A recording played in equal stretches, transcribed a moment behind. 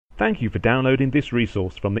Thank you for downloading this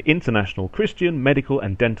resource from the International Christian Medical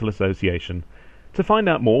and Dental Association. To find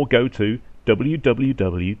out more, go to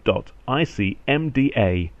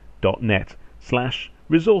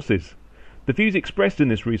www.icmda.net/resources. The views expressed in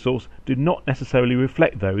this resource do not necessarily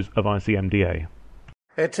reflect those of ICMDA.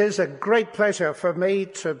 It is a great pleasure for me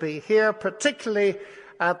to be here, particularly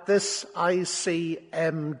at this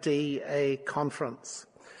ICMDA conference,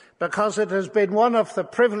 because it has been one of the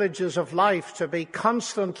privileges of life to be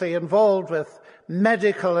constantly involved with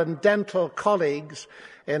medical and dental colleagues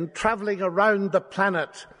in traveling around the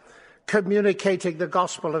planet communicating the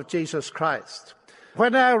gospel of Jesus Christ.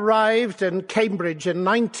 When I arrived in Cambridge in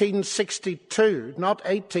 1962, not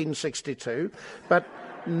 1862, but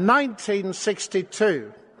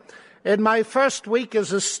 1962, in my first week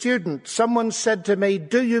as a student, someone said to me,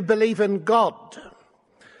 "Do you believe in God?"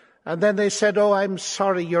 And then they said, "Oh, I'm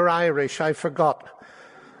sorry, you're Irish, I forgot."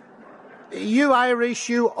 You Irish,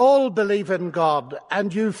 you all believe in God,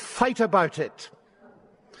 and you fight about it.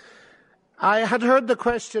 I had heard the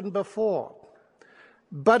question before,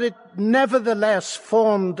 but it nevertheless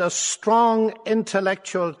formed a strong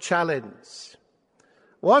intellectual challenge.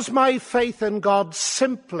 Was my faith in God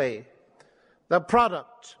simply the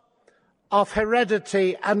product of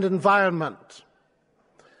heredity and environment?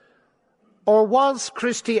 Or was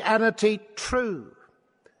Christianity true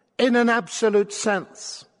in an absolute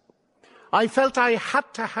sense? I felt I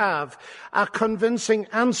had to have a convincing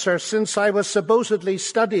answer, since I was supposedly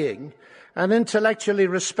studying an intellectually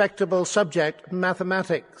respectable subject,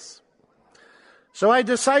 mathematics. So I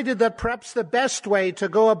decided that perhaps the best way to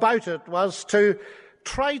go about it was to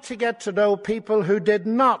try to get to know people who did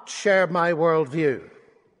not share my worldview.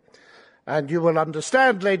 And you will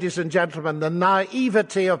understand, ladies and gentlemen, the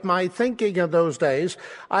naivety of my thinking in those days.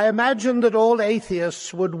 I imagined that all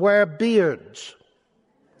atheists would wear beards.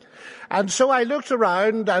 And so I looked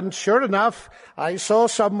around, and sure enough, I saw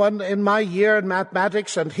someone in my year in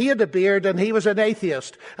mathematics, and he had a beard, and he was an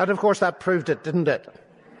atheist. And of course that proved it, didn't it?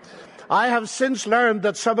 I have since learned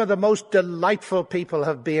that some of the most delightful people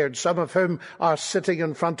have beards, some of whom are sitting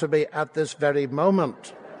in front of me at this very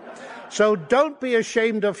moment. So don't be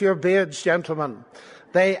ashamed of your beards, gentlemen.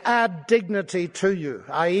 They add dignity to you.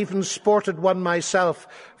 I even sported one myself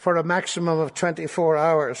for a maximum of 24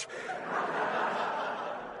 hours.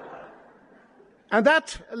 And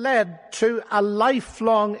that led to a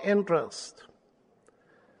lifelong interest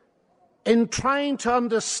in trying to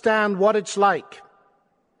understand what it's like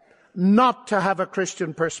not to have a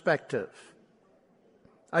Christian perspective.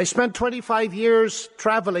 I spent 25 years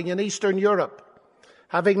traveling in Eastern Europe,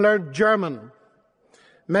 having learned German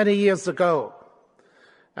many years ago.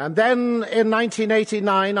 And then in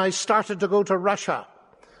 1989, I started to go to Russia,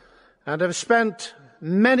 and have spent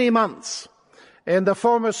many months in the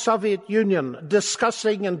former Soviet Union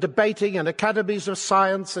discussing and debating in academies of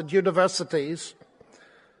science and universities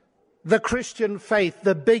the Christian faith,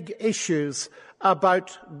 the big issues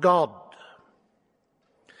about God.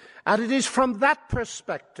 And it is from that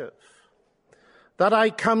perspective that I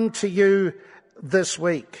come to you this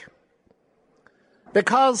week.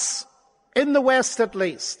 Because in the West, at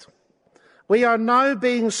least, we are now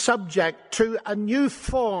being subject to a new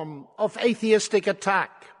form of atheistic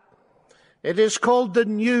attack. It is called the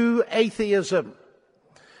new atheism.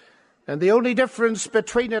 And the only difference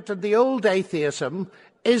between it and the old atheism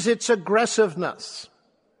is its aggressiveness.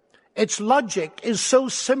 Its logic is so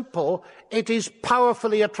simple, it is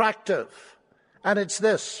powerfully attractive. And it's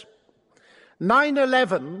this: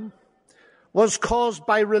 9/11 was caused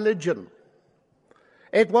by religion.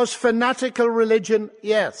 It was fanatical religion,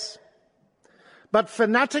 yes. But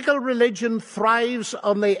fanatical religion thrives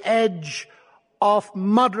on the edge of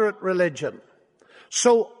moderate religion.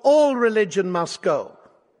 So all religion must go.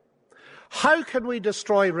 How can we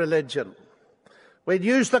destroy religion? We'd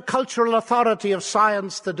use the cultural authority of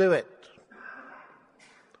science to do it.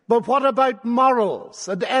 But what about morals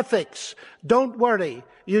and ethics? Don't worry,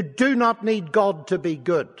 you do not need God to be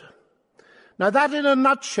good. Now that, in a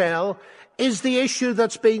nutshell, is the issue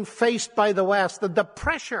that's being faced by the West. And the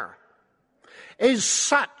pressure is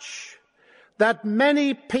such that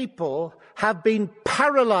many people have been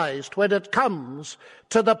paralyzed when it comes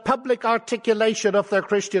to the public articulation of their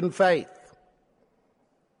Christian faith.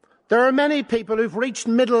 There are many people who've reached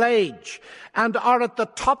middle age and are at the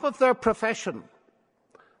top of their profession.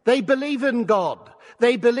 They believe in God.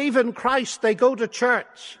 They believe in Christ. They go to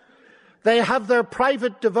church. They have their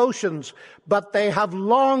private devotions, but they have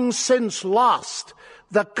long since lost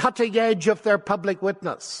the cutting edge of their public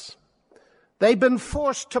witness. They've been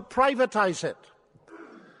forced to privatize it.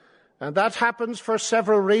 And that happens for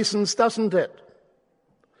several reasons, doesn't it?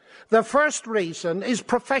 The first reason is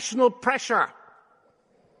professional pressure.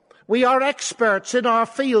 We are experts in our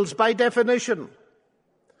fields by definition.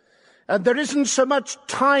 And there isn't so much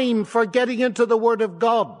time for getting into the Word of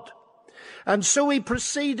God. And so we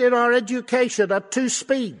proceed in our education at two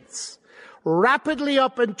speeds. Rapidly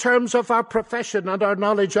up in terms of our profession and our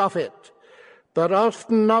knowledge of it, but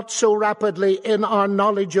often not so rapidly in our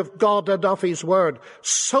knowledge of God and of His Word,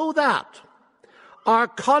 so that our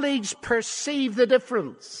colleagues perceive the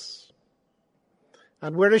difference.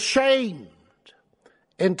 And we're ashamed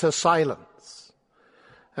into silence.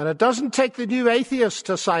 And it doesn't take the new atheist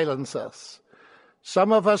to silence us.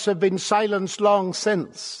 Some of us have been silenced long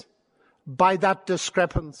since by that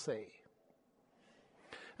discrepancy.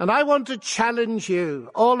 And I want to challenge you,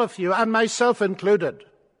 all of you, and myself included.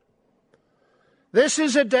 This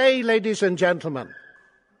is a day, ladies and gentlemen,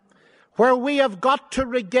 where we have got to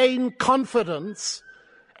regain confidence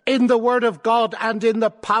in the Word of God and in the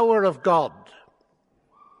power of God.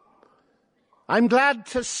 I'm glad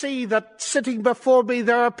to see that sitting before me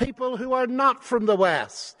there are people who are not from the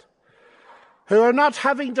West, who are not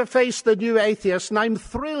having to face the new atheist, and I'm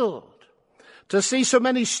thrilled to see so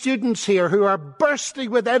many students here who are bursting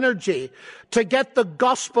with energy to get the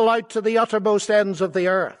gospel out to the uttermost ends of the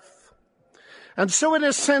earth. And so in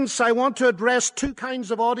a sense, I want to address two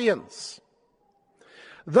kinds of audience.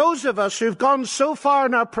 Those of us who've gone so far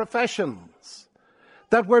in our professions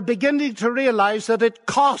that we're beginning to realize that it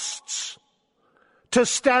costs to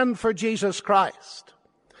stand for Jesus Christ.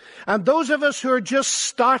 And those of us who are just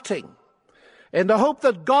starting in the hope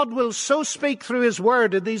that God will so speak through His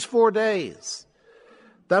Word in these 4 days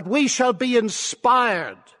that we shall be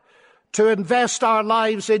inspired to invest our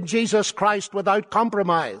lives in Jesus Christ without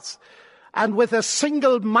compromise and with a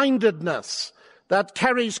single-mindedness that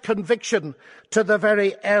carries conviction to the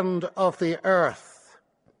very end of the earth.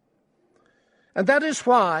 And that is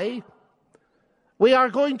why we are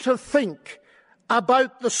going to think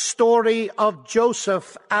about the story of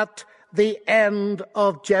Joseph at the end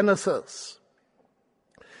of Genesis.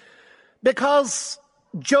 Because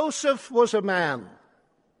Joseph was a man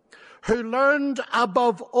who learned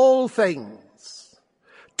above all things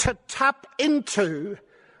to tap into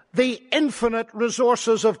the infinite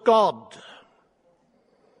resources of God.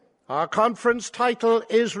 Our conference title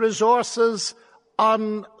is Resources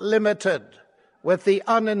Unlimited, with the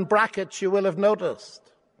un in brackets you will have noticed.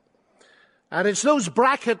 And it's those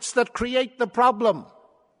brackets that create the problem.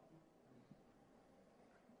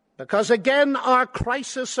 Because again, our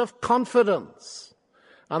crisis of confidence,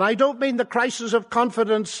 and I don't mean the crisis of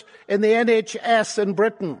confidence in the NHS in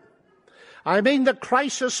Britain, I mean the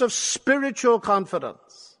crisis of spiritual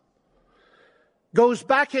confidence, goes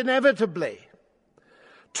back inevitably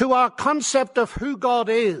to our concept of who God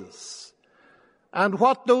is and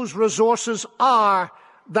what those resources are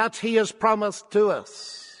that He has promised to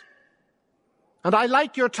us. And I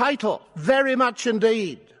like your title very much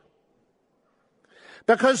indeed,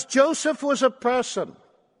 because Joseph was a person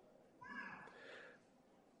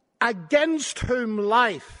against whom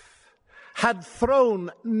life had thrown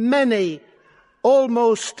many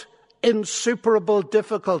almost insuperable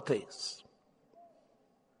difficulties.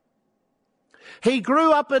 He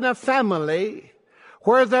grew up in a family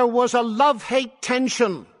where there was a love-hate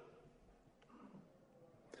tension.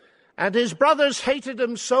 And his brothers hated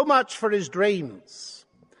him so much for his dreams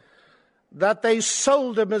that they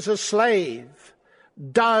sold him as a slave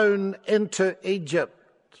down into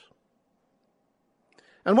Egypt.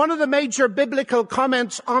 And one of the major biblical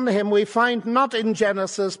comments on him we find not in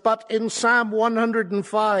Genesis, but in Psalm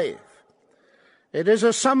 105. It is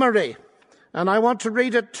a summary, and I want to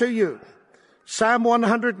read it to you. Psalm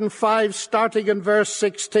 105, starting in verse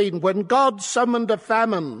 16. When God summoned a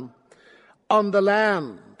famine on the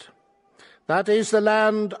land, that is the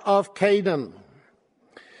land of Canaan,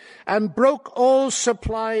 and broke all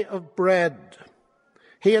supply of bread,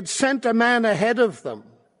 He had sent a man ahead of them,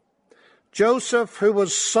 Joseph, who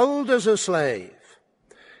was sold as a slave.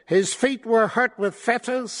 His feet were hurt with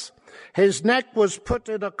fetters, his neck was put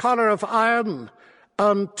in a collar of iron,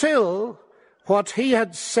 until what he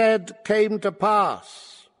had said came to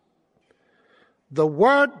pass. The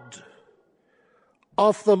word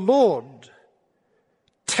of the Lord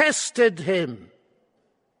tested him.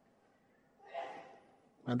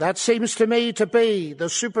 And that seems to me to be the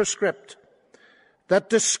superscript that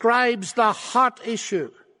describes the heart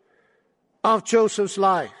issue of Joseph's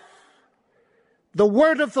life. The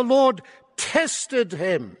word of the Lord tested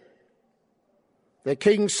him. The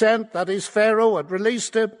king sent, that is Pharaoh, and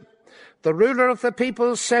released him. The ruler of the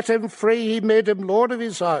people set him free. He made him lord of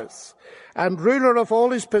his house and ruler of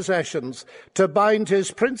all his possessions, to bind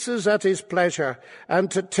his princes at his pleasure and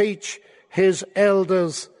to teach his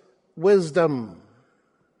elders wisdom.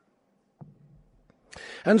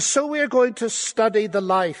 And so we are going to study the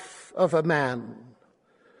life of a man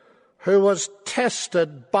who was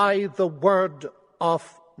tested by the word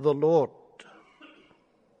of the Lord.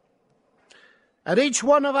 And each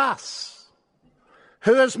one of us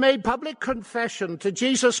who has made public confession to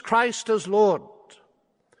Jesus Christ as Lord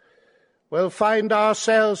will find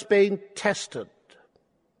ourselves being tested.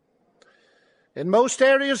 In most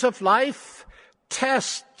areas of life,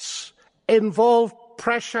 tests involve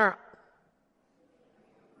pressure.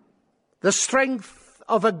 The strength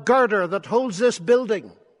of a girder that holds this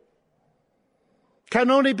building can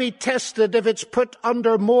only be tested if it's put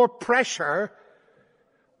under more pressure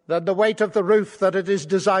than the weight of the roof that it is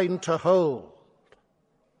designed to hold.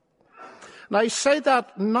 And I say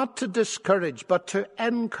that not to discourage, but to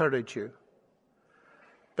encourage you,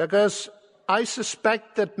 because I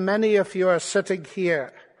suspect that many of you are sitting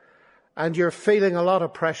here and you're feeling a lot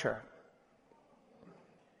of pressure.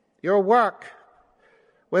 Your work,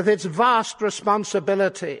 with its vast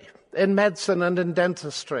responsibility in medicine and in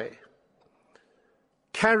dentistry,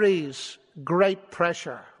 carries great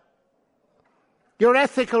pressure. Your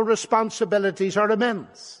ethical responsibilities are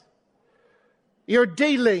immense. You're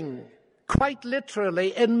dealing quite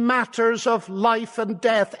literally in matters of life and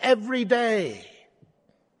death every day.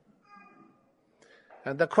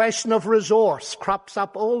 And the question of resource crops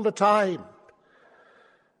up all the time.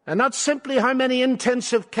 And not simply how many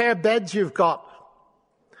intensive care beds you've got,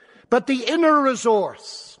 but the inner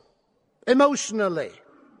resource, emotionally,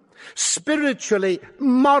 spiritually,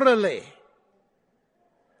 morally,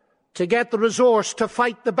 to get the resource to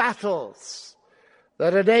fight the battles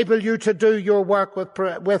that enable you to do your work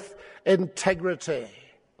with integrity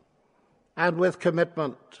and with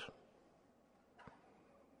commitment.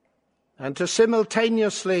 And to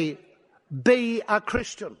simultaneously be a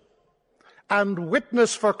Christian and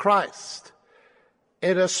witness for Christ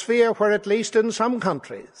in a sphere where, at least in some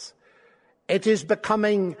countries, it is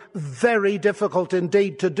becoming very difficult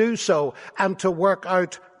indeed to do so and to work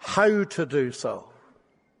out how to do so.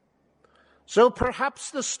 So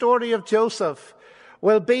perhaps the story of Joseph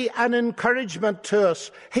will be an encouragement to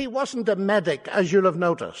us. He wasn't a medic, as you'll have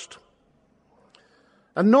noticed,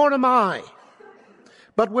 and nor am I.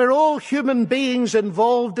 But we're all human beings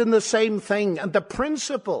involved in the same thing, and the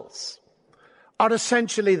principles are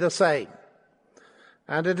essentially the same.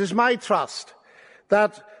 And it is my trust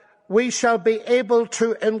that we shall be able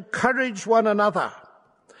to encourage one another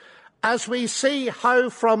as we see how,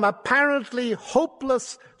 from apparently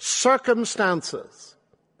hopeless circumstances,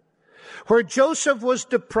 where Joseph was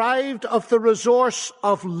deprived of the resource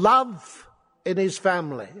of love in his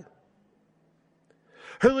family,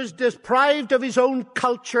 who was deprived of his own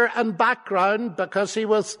culture and background because he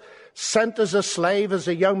was sent as a slave as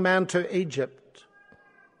a young man to Egypt,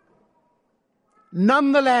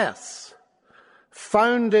 nonetheless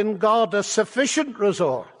found in God a sufficient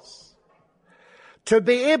resource to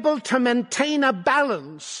be able to maintain a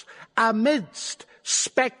balance amidst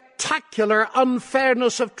spectacular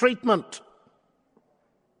unfairness of treatment.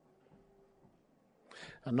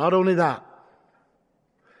 And not only that,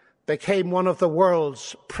 became one of the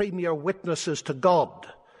world's premier witnesses to God,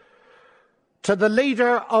 to the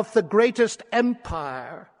leader of the greatest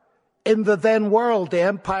empire in the then world, the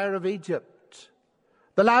Empire of Egypt,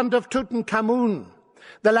 the land of Tutankhamun,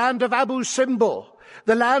 the land of Abu Simbel,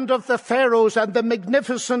 the land of the pharaohs, and the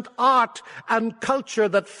magnificent art and culture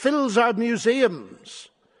that fills our museums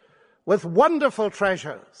with wonderful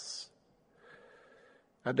treasures.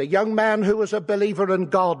 And a young man who was a believer in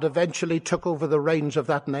God eventually took over the reins of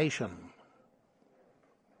that nation.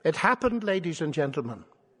 It happened, ladies and gentlemen.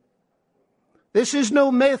 This is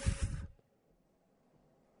no myth.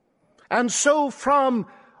 And so, from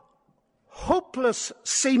hopeless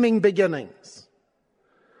seeming beginnings,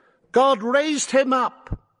 God raised him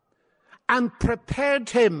up and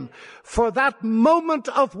prepared him for that moment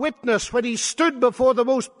of witness when he stood before the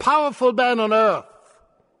most powerful man on earth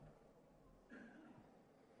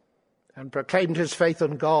and proclaimed his faith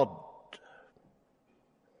in God.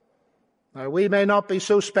 Now, we may not be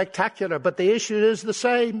so spectacular, but the issue is the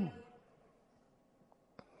same.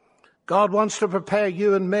 God wants to prepare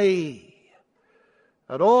you and me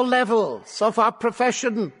at all levels of our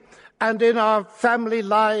profession and in our family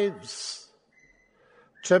lives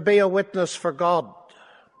to be a witness for God.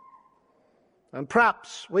 And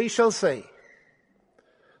perhaps we shall see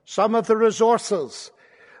some of the resources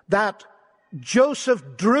that Joseph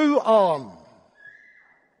drew on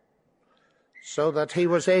so that he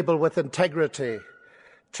was able with integrity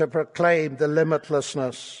to proclaim the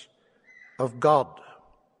limitlessness of God.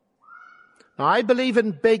 Now, I believe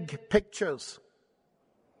in big pictures.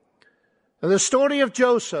 And the story of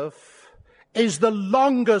Joseph is the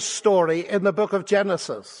longest story in the book of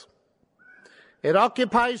Genesis. It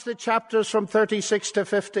occupies the chapters from 36 to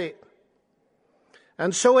 50.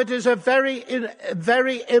 And so it is a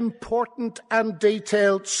very important and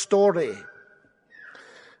detailed story.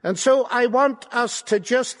 And so I want us to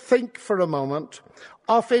just think for a moment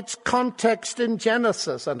of its context in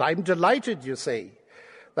Genesis. And I'm delighted, you see,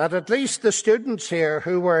 that at least the students here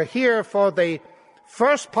who were here for the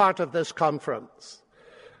first part of this conference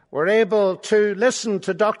were able to listen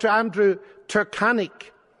to Dr. Andrew Turkanik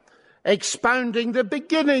expounding the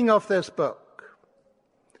beginning of this book.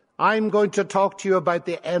 I'm going to talk to you about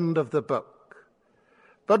the end of the book.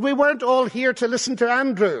 But we weren't all here to listen to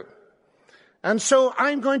Andrew. And so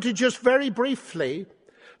I'm going to just very briefly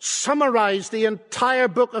summarize the entire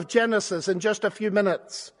book of Genesis in just a few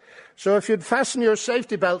minutes. So if you'd fasten your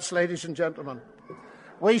safety belts, ladies and gentlemen,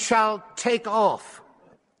 we shall take off.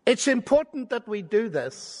 It's important that we do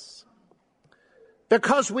this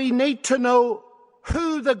because we need to know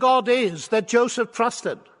who the God is that Joseph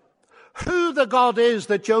trusted, who the God is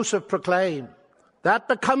that Joseph proclaimed. That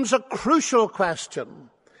becomes a crucial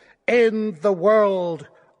question in the world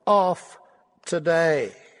of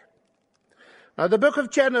today. Now, the book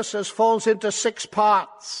of Genesis falls into 6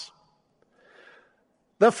 parts.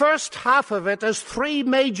 The first half of it is 3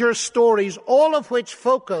 major stories, all of which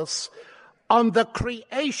focus on the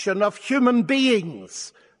creation of human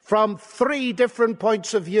beings from 3 different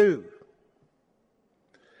points of view.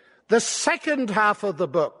 The second half of the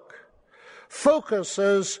book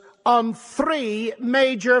focuses on 3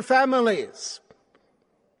 major families.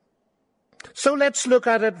 So let's look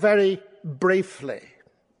at it very briefly.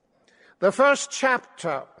 The first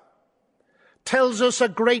chapter tells us a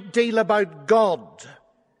great deal about God,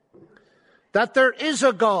 that there is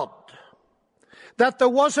a God, that there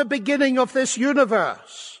was a beginning of this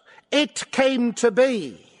universe. It came to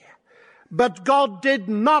be, but God did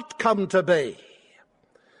not come to be.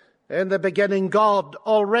 In the beginning, God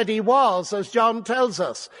already was, as John tells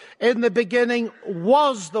us. In the beginning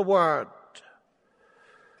was the Word.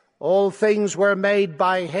 All things were made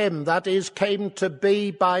by him, that is, came to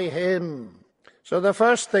be by him. So the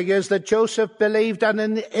first thing is that Joseph believed in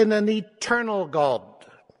an eternal God.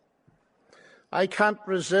 I can't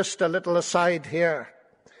resist a little aside here,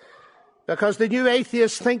 because the new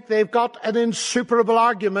atheists think they've got an insuperable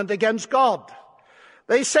argument against God.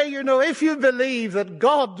 They say, you know, if you believe that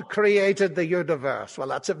God created the universe, well,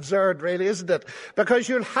 that's absurd, really, isn't it? Because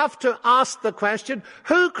you'll have to ask the question,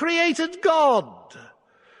 who created God?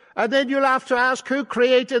 And then you'll have to ask, who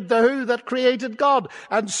created the who that created God?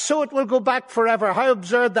 And so it will go back forever. How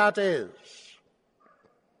absurd that is.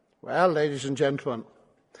 Well, ladies and gentlemen,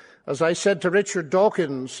 as I said to Richard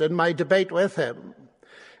Dawkins in my debate with him,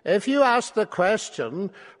 if you ask the question,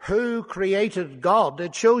 who created God,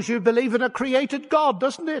 it shows you believe in a created God,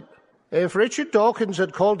 doesn't it? If Richard Dawkins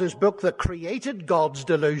had called his book The Created God's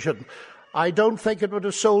Delusion, I don't think it would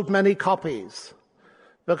have sold many copies.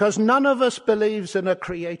 Because none of us believes in a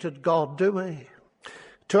created God, do we?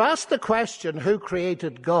 To ask the question, who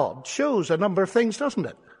created God, shows a number of things, doesn't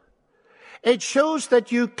it? It shows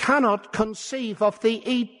that you cannot conceive of the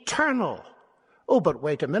eternal. Oh, but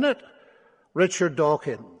wait a minute. Richard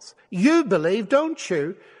Dawkins, you believe, don't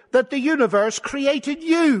you, that the universe created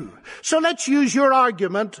you? So let's use your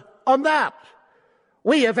argument on that.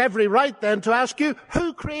 We have every right then to ask you,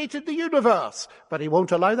 who created the universe? But he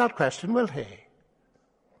won't allow that question, will he?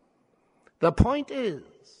 The point is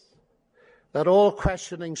that all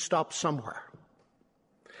questioning stops somewhere.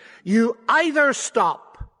 You either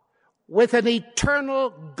stop with an eternal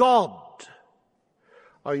God,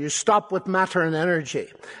 or you stop with matter and energy.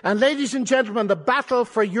 And ladies and gentlemen, the battle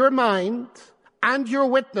for your mind and your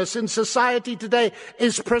witness in society today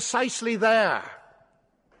is precisely there.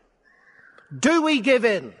 Do we give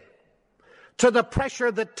in to the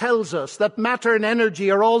pressure that tells us that matter and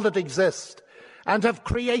energy are all that exist and have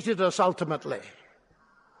created us ultimately?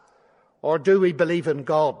 Or do we believe in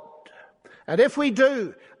God? And if we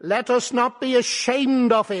do, let us not be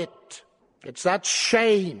ashamed of it. It's that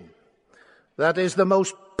shame that is the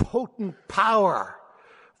most potent power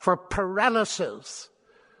for paralysis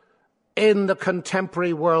in the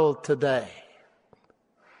contemporary world today.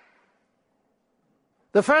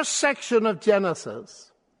 The first section of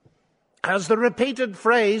Genesis has the repeated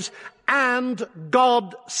phrase, and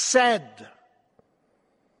God said,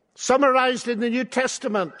 summarized in the New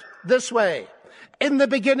Testament this way: in the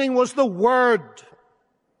beginning was the Word,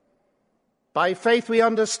 By faith we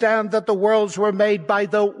understand that the worlds were made by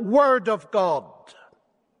the Word of God.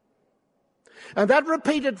 And that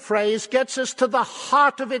repeated phrase gets us to the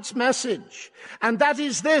heart of its message, and that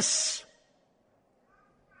is this: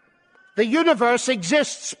 the universe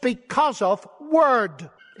exists because of Word.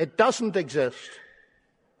 It doesn't exist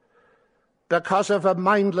because of a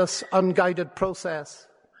mindless, unguided process.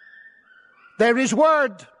 There is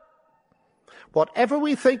Word. Whatever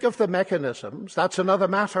we think of the mechanisms, that's another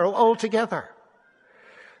matter altogether.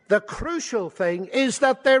 The crucial thing is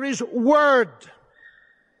that there is Word.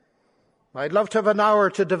 I'd love to have an hour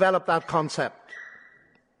to develop that concept.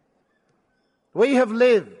 We have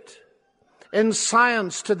lived in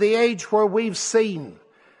science to the age where we've seen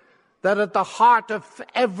that at the heart of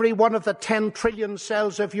every one of the 10 trillion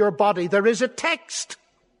cells of your body there is a text.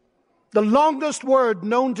 The longest word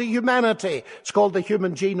known to humanity. It's called the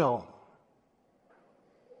human genome.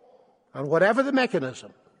 And whatever the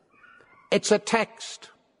mechanism, it's a text.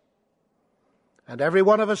 And every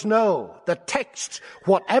one of us know that texts,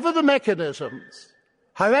 whatever the mechanisms,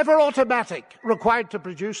 however automatic, required to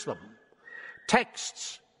produce them,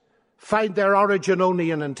 texts find their origin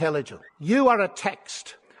only in intelligence. You are a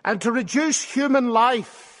text. And to reduce human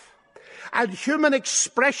life and human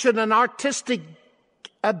expression and artistic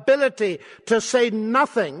ability, to say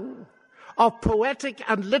nothing of poetic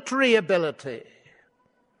and literary ability,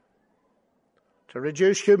 to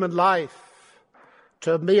reduce human life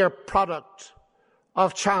to a mere product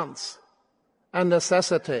of chance and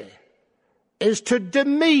necessity, is to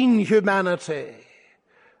demean humanity.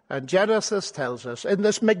 And Genesis tells us in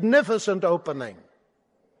this magnificent opening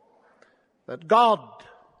that God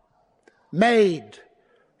made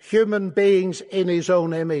human beings in his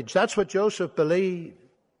own image. That's what Joseph believed.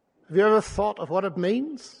 Have you ever thought of what it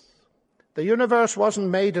means? The universe wasn't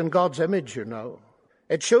made in God's image, you know.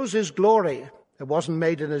 It shows his glory. It wasn't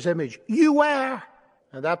made in his image. You were.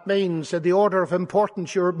 And that means in the order of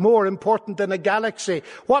importance, you're more important than a galaxy.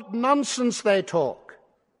 What nonsense they talk.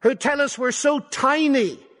 Who tell us we're so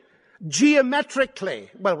tiny, geometrically.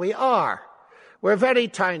 Well, we are. We're very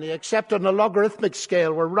tiny, except on a logarithmic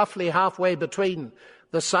scale. We're roughly halfway between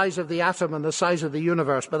the size of the atom and the size of the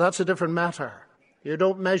universe. But that's a different matter. You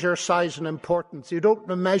don't measure size and importance. You don't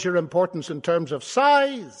measure importance in terms of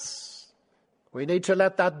size. We need to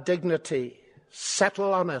let that dignity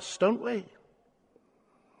settle on us, don't we?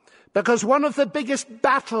 Because one of the biggest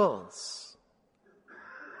battles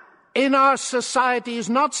in our society is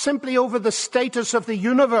not simply over the status of the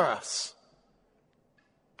universe.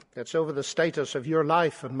 It's over the status of your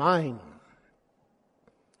life and mine.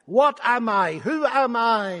 What am I? Who am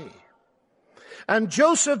I? And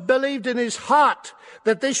Joseph believed in his heart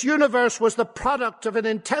that this universe was the product of an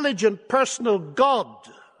intelligent, personal God.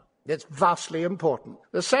 It's vastly important.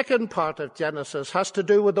 The second part of Genesis has to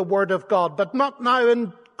do with the Word of God, but not now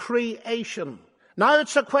in creation. Now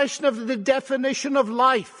it's a question of the definition of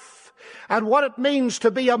life and what it means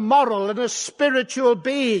to be a moral and a spiritual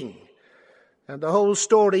being. And the whole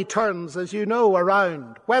story turns, as you know,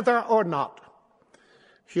 around whether or not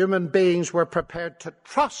human beings were prepared to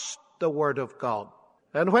trust the Word of God.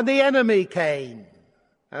 And when the enemy came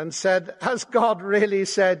and said, has God really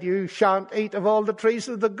said you shan't eat of all the trees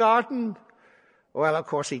of the garden? Well, of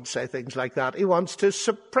course he'd say things like that. He wants to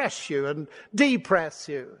suppress you and depress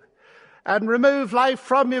you and remove life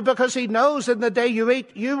from you, because he knows in the day you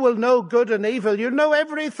eat, you will know good and evil. You know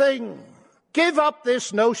everything. Give up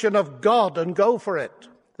this notion of God and go for it.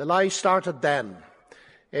 The lie started then.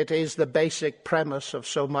 It is the basic premise of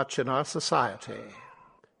so much in our society.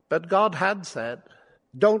 But God had said,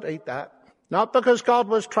 don't eat that. Not because God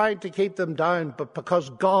was trying to keep them down, but because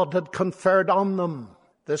God had conferred on them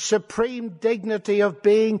the supreme dignity of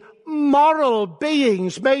being moral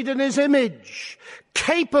beings made in his image,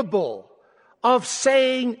 capable of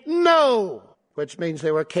saying no, which means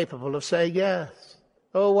they were capable of saying yes.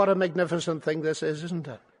 Oh, what a magnificent thing this is, isn't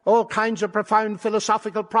it? All kinds of profound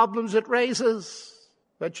philosophical problems it raises.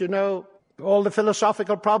 But you know, all the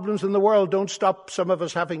philosophical problems in the world don't stop some of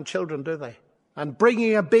us having children, do they? And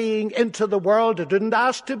bringing a being into the world who didn't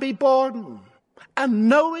ask to be born, and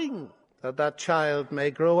knowing that that child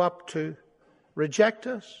may grow up to reject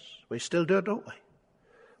us. We still do, don't we?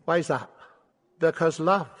 Why is that? Because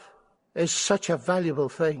love is such a valuable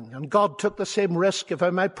thing. And God took the same risk, if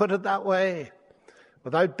I might put it that way,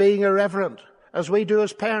 without being irreverent, as we do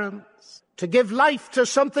as parents, to give life to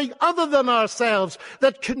something other than ourselves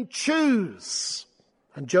that can choose.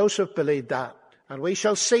 And Joseph believed that. And we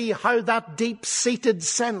shall see how that deep-seated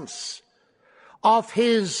sense of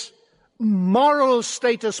his moral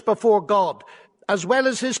status before God, as well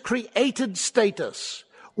as his created status,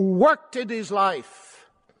 worked in his life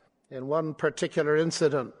in one particular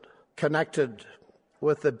incident connected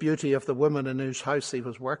with the beauty of the woman in whose house he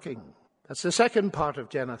was working. That's the second part of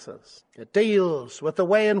Genesis. It deals with the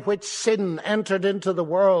way in which sin entered into the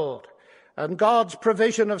world and God's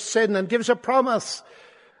provision of sin, and gives a promise,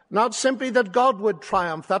 not simply that God would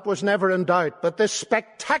triumph, that was never in doubt, but this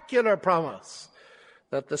spectacular promise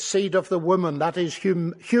that the seed of the woman, that is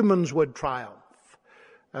humans, would triumph.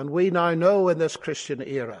 And we now know in this Christian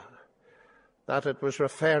era that it was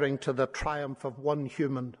referring to the triumph of one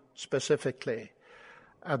human specifically,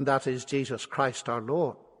 and that is Jesus Christ our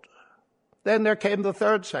Lord. Then there came the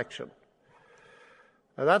third section.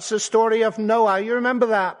 Now that's the story of Noah. You remember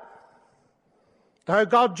that? How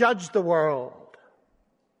God judged the world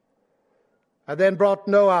and then brought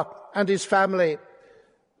Noah and his family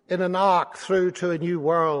in an ark through to a new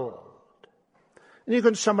world. And you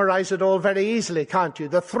can summarize it all very easily, can't you?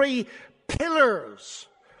 The three pillars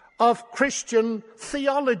of Christian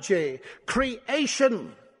theology: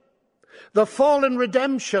 creation, the fall and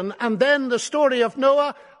redemption, and then the story of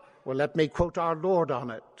Noah. Well, let me quote our Lord on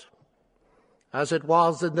it. As it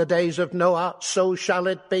was in the days of Noah, so shall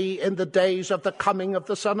it be in the days of the coming of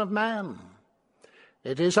the Son of Man.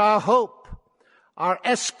 It is our hope, our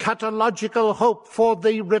eschatological hope for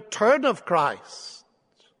the return of Christ.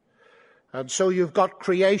 And so you've got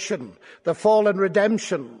creation, the fall and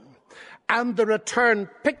redemption, and the return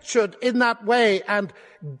pictured in that way and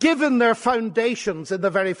given their foundations in the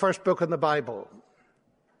very first book in the Bible.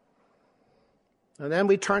 And then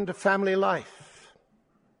we turn to family life.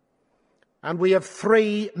 And we have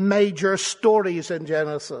three major stories in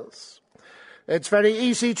Genesis. It's very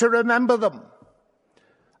easy to remember them.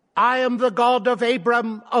 I am the God of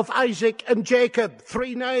Abraham, of Isaac, and Jacob.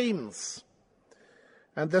 Three names.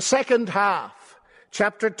 And the second half,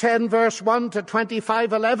 chapter 10, verse 1 to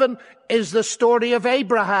 25:11, is the story of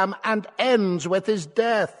Abraham and ends with his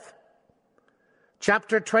death.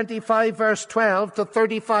 Chapter 25, verse 12 to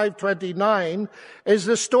 35:29 is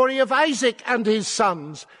the story of Isaac and his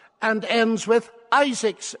sons, and ends with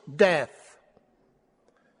Isaac's death.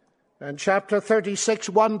 And chapter 36,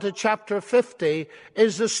 1 to chapter 50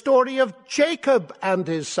 is the story of Jacob and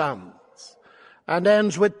his sons, and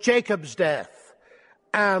ends with Jacob's death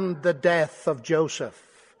and the death of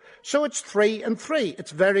Joseph. So it's 3 and 3.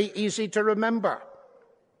 It's very easy to remember.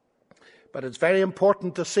 But it's very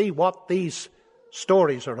important to see what these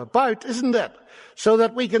stories are about, isn't it? So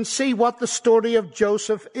that we can see what the story of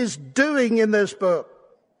Joseph is doing in this book.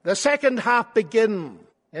 The second half begins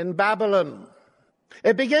in Babylon.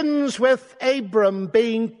 It begins with Abram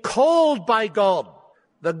being called by God.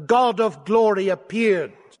 The God of glory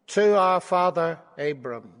appeared to our father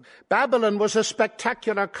Abram. Babylon was a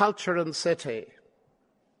spectacular culture and city.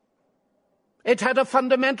 It had a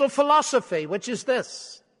fundamental philosophy, which is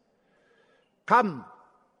this: come,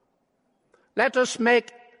 let us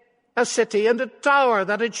make a city and a tower,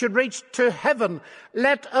 that it should reach to heaven.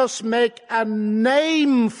 Let us make a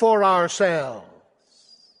name for ourselves,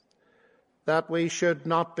 that we should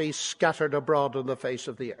not be scattered abroad on the face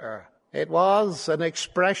of the earth. It was an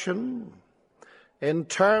expression in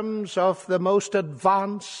terms of the most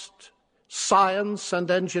advanced science and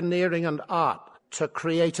engineering and art to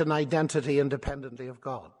create an identity independently of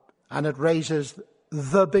God. And it raises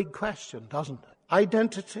the big question, doesn't it?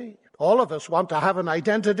 Identity. All of us want to have an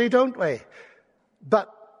identity, don't we?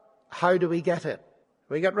 But how do we get it?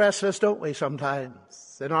 We get restless, don't we,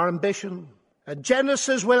 sometimes, in our ambition. And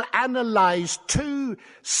Genesis will analyze two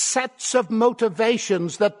sets of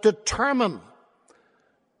motivations that determine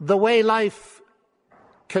the way life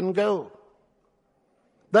can go.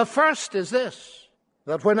 The first is this: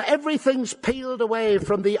 that when everything's peeled away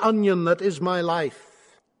from the onion that is my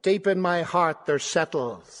life, deep in my heart there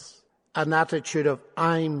settles an attitude of,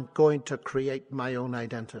 I'm going to create my own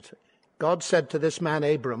identity. God said to this man,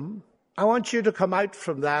 Abram, I want you to come out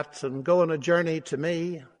from that and go on a journey to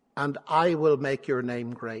me, and I will make your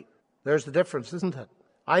name great. There's the difference, isn't it?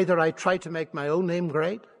 Either I try to make my own name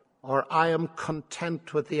great, or I am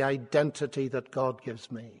content with the identity that God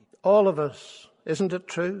gives me. All of us, isn't it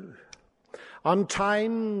true? On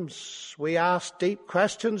times we ask deep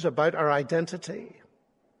questions about our identity.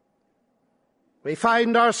 We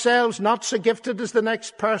find ourselves not so gifted as the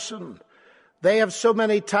next person. They have so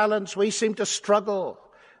many talents, we seem to struggle,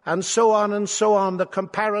 and so on and so on. The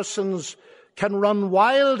comparisons can run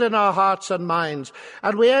wild in our hearts and minds,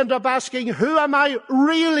 and we end up asking, who am I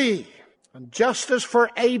really? And just as for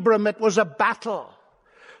Abram it was a battle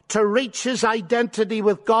to reach his identity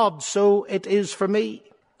with God, so it is for me.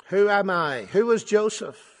 Who am I? Who was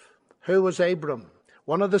Joseph? Who was Abram?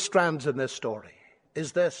 One of the strands in this story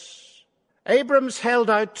is this: Abram's held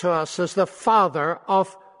out to us as the father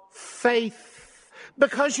of faith.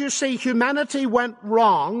 Because you see, humanity went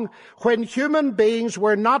wrong when human beings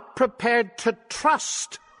were not prepared to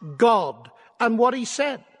trust God and what he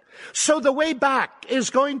said. So the way back is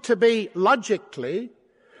going to be, logically,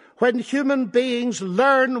 when human beings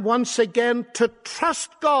learn once again to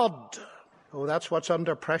trust God. Oh, that's what's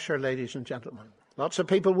under pressure, ladies and gentlemen. Lots of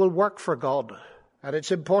people will work for God, and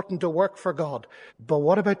it's important to work for God. But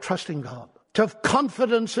what about trusting God? To have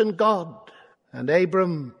confidence in God. And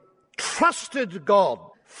Abram trusted God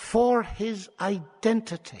for his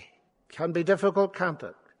identity. Can be difficult, can't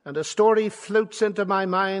it? And a story flutes into my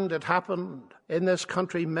mind. It happened in this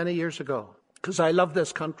country many years ago, because I love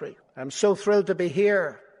this country. I'm so thrilled to be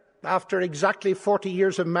here after exactly 40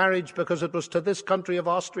 years of marriage, because it was to this country of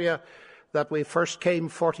Austria that we first came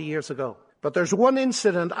 40 years ago. But there's one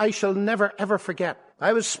incident I shall never, ever forget.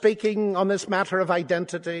 I was speaking on this matter of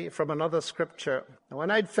identity from another scripture. And when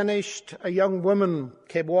I'd finished, a young woman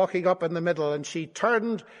came walking up in the middle, and she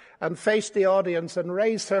turned and faced the audience and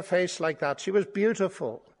raised her face like that. She was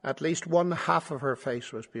beautiful. At least one half of her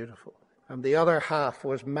face was beautiful. And the other half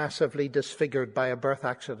was massively disfigured by a birth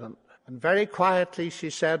accident. And very quietly she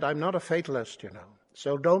said, "I'm not a fatalist,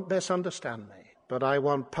 so don't misunderstand me. But I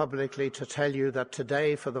want publicly to tell you that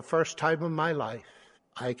today, for the first time in my life,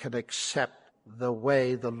 I can accept the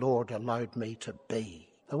way the Lord allowed me to be."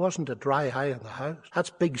 There wasn't a dry eye in the house. That's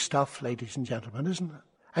big stuff, ladies and gentlemen, isn't it?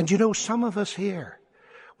 And some of us here,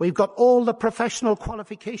 we've got all the professional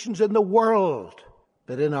qualifications in the world.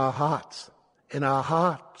 But in our hearts,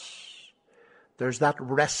 there's that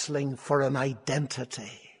wrestling for an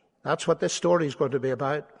identity. That's what this story is going to be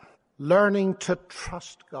about. Learning to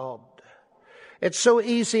trust God. It's so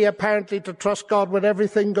easy, apparently, to trust God when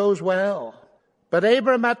everything goes well. But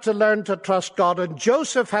Abraham had to learn to trust God, and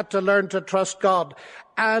Joseph had to learn to trust God.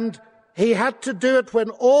 And he had to do it when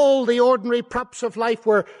all the ordinary props of life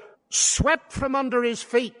were swept from under his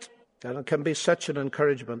feet. And it can be such an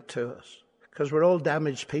encouragement to us, because we're all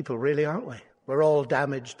damaged people, really, aren't we? We're all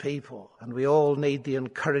damaged people, and we all need the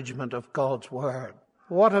encouragement of God's word.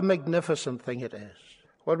 What a magnificent thing it is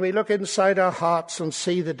when we look inside our hearts and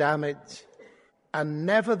see the damage, and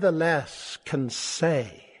nevertheless can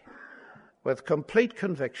say with complete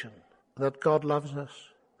conviction that God loves us,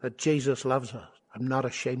 that Jesus loves us. I'm not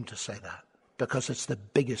ashamed to say that, because it's the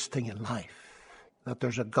biggest thing in life, that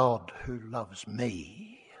there's a God who loves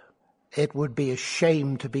me. It would be a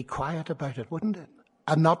shame to be quiet about it, wouldn't it?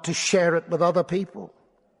 And not to share it with other people.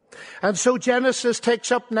 And so Genesis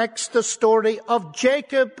takes up next the story of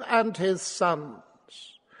Jacob and his sons.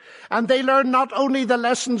 And they learn not only the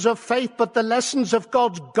lessons of faith, but the lessons of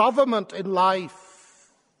God's government in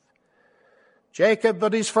life. Jacob,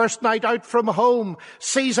 on his first night out from home,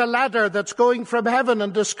 sees a ladder that's going from heaven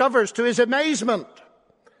and discovers, to his amazement,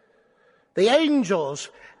 the angels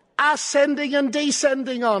ascending and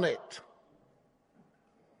descending on it.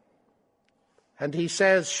 And he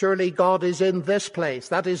says, surely God is in this place.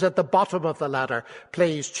 That is at the bottom of the ladder.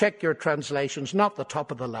 Please check your translations, not the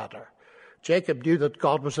top of the ladder. Jacob knew that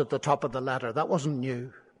God was at the top of the ladder. That wasn't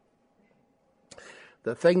new.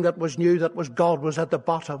 The thing that was new, that was God, was at the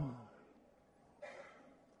bottom.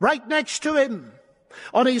 Right next to him.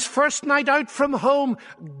 On his first night out from home,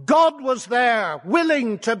 God was there,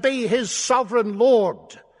 willing to be his sovereign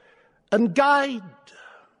Lord and guide.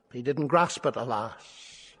 He didn't grasp it,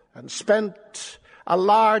 alas, and spent a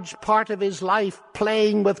large part of his life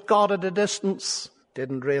playing with God at a distance.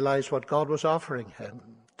 Didn't realize what God was offering him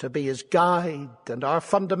to be his guide. And our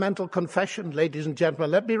fundamental confession, ladies and gentlemen,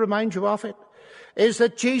 let me remind you of it, is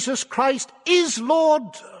that Jesus Christ is Lord.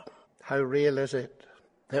 How real is it?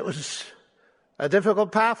 It was a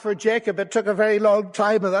difficult path for Jacob. It took a very long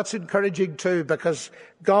time, and that's encouraging too, because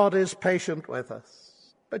God is patient with us.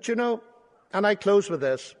 But and I close with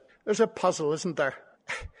this, there's a puzzle, isn't there?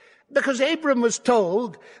 Because Abram was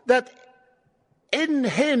told that in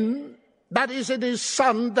him, that is in his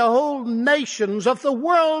son, the whole nations of the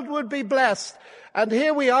world would be blessed. And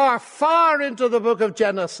here we are, far into the book of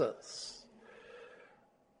Genesis.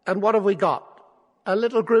 And what have we got? A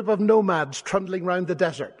little group of nomads trundling round the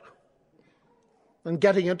desert and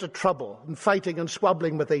getting into trouble and fighting and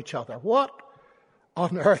squabbling with each other. What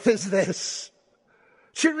on earth is this?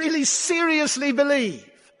 Do you really seriously believe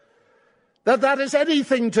that that is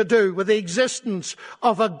anything to do with the existence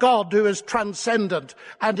of a God who is transcendent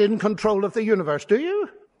and in control of the universe? Do you?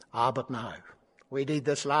 But now, we need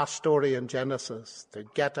this last story in Genesis to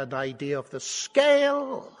get an idea of the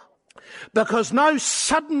scale. Because now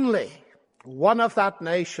suddenly, one of that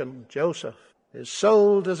nation, Joseph, is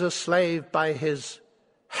sold as a slave by his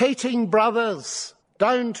hating brothers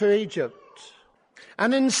down to Egypt.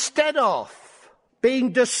 And instead of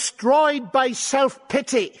being destroyed by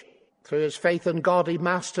self-pity. Through his faith in God, he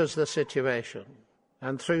masters the situation.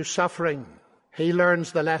 And through suffering, he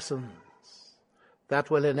learns the lessons that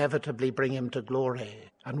will inevitably bring him to glory,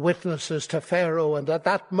 and witnesses to Pharaoh. And at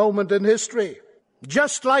that moment in history,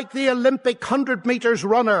 just like the Olympic 100 meters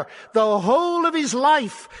runner, the whole of his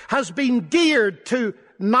life has been geared to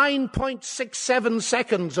 9.67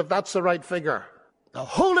 seconds, if that's the right figure. The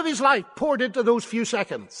whole of his life poured into those few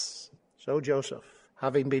seconds. So Joseph,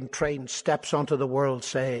 having been trained, steps onto the world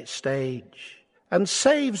stage and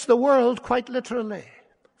saves the world quite literally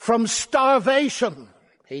from starvation.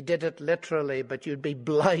 He did it literally, but you'd be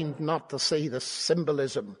blind not to see the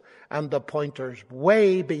symbolism and the pointers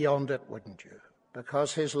way beyond it, wouldn't you?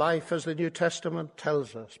 Because his life, as the New Testament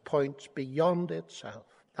tells us, points beyond itself.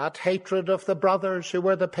 That hatred of the brothers who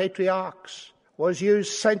were the patriarchs was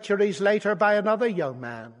used centuries later by another young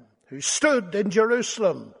man who stood in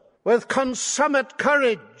Jerusalem with consummate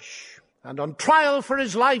courage, and on trial for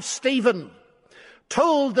his life, Stephen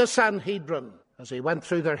told the Sanhedrin, as he went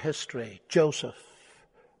through their history, Joseph,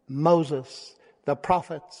 Moses, the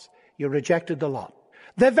prophets, you rejected the lot.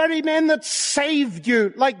 The very men that saved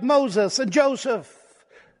you, like Moses and Joseph,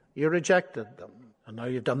 you rejected them. And now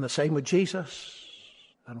you've done the same with Jesus.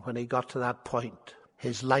 And when he got to that point,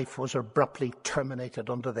 his life was abruptly terminated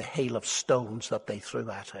under the hail of stones that they threw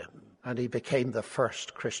at him. And he became the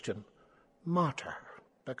first Christian martyr.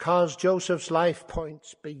 Because Joseph's life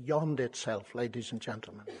points beyond itself, ladies and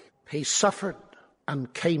gentlemen. He suffered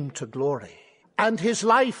and came to glory. And his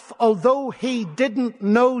life, although he didn't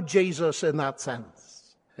know Jesus in that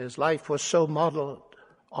sense, his life was so modeled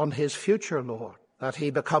on his future Lord that he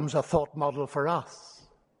becomes a thought model for us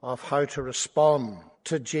of how to respond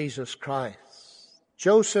to Jesus Christ.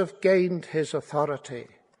 Joseph gained his authority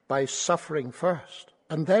by suffering first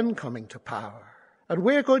and then coming to power. And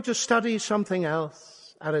we're going to study something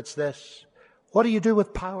else, and it's this. What do you do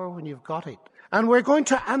with power when you've got it? And we're going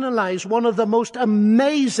to analyze one of the most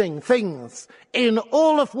amazing things in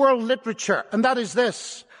all of world literature, and that is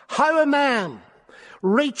this: how a man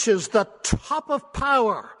reaches the top of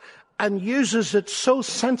power and uses it so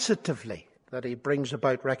sensitively that he brings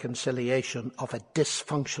about reconciliation of a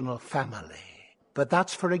dysfunctional family. But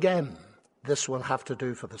that's for again. This will have to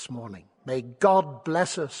do for this morning. May God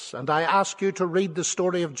bless us, and I ask you to read the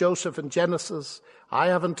story of Joseph in Genesis. I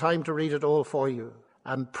haven't time to read it all for you.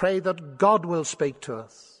 And pray that God will speak to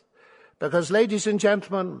us. Because, ladies and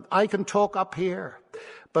gentlemen, I can talk up here,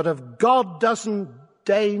 but if God doesn't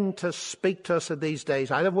deign to speak to us in these days,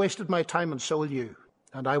 I'll have wasted my time, and so will you.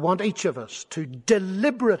 And I want each of us to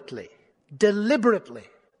deliberately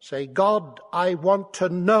say, God, I want to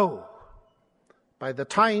know, by the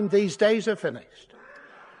time these days are finished,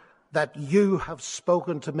 that you have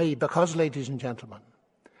spoken to me. Because, ladies and gentlemen,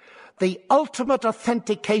 the ultimate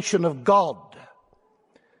authentication of God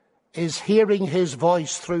is hearing his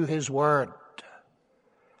voice through his word.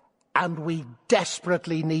 And we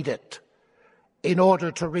desperately need it in order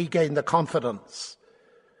to regain the confidence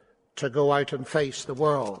to go out and face the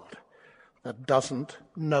world that doesn't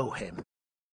know him.